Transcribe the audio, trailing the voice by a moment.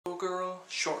RoboGirl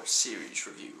short series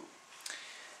review.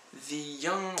 The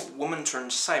young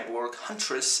woman-turned-cyborg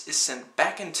Huntress is sent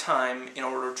back in time in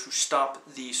order to stop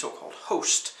the so-called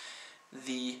host,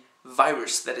 the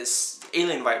virus that is,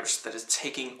 alien virus that is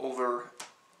taking over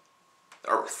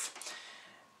Earth.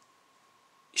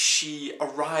 She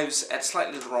arrives at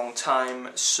slightly the wrong time,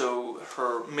 so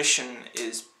her mission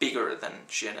is bigger than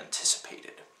she had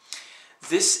anticipated.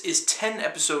 This is 10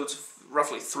 episodes of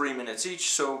roughly 3 minutes each,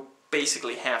 so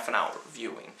basically half an hour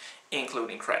viewing,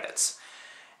 including credits.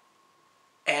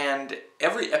 And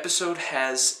every episode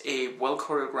has a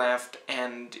well-choreographed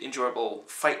and enjoyable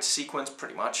fight sequence,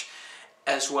 pretty much,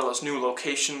 as well as new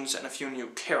locations and a few new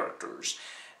characters.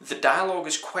 The dialogue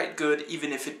is quite good,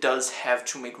 even if it does have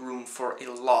to make room for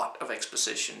a lot of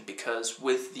exposition, because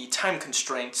with the time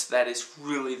constraints, that is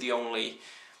really the only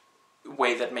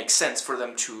way that makes sense for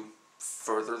them to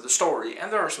further the story,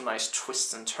 and there are some nice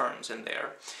twists and turns in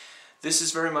there. This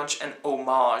is very much an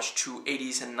homage to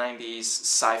 80s and 90s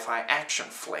sci-fi action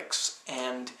flicks,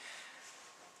 and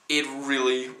it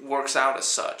really works out as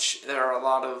such. There are a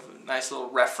lot of nice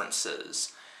little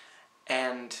references,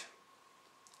 and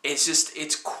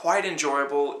it's quite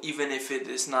enjoyable, even if it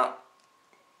is not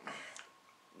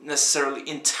necessarily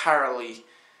entirely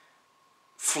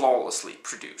flawlessly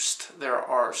produced. There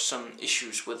are some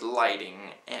issues with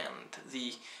lighting, and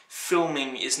the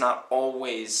filming is not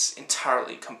always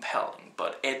entirely compelling,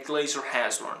 but Ed Glazer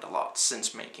has learned a lot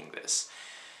since making this.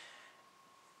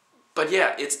 But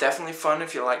yeah, it's definitely fun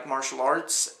if you like martial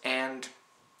arts, and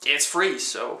it's free,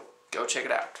 so go check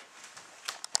it out.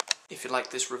 If you like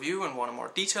this review and want a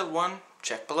more detailed one,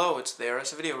 check below, it's there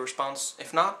as a video response.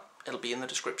 If not, it'll be in the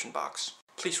description box.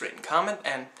 Please rate and comment,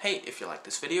 and hey, if you like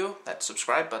this video, that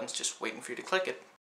subscribe button's just waiting for you to click it.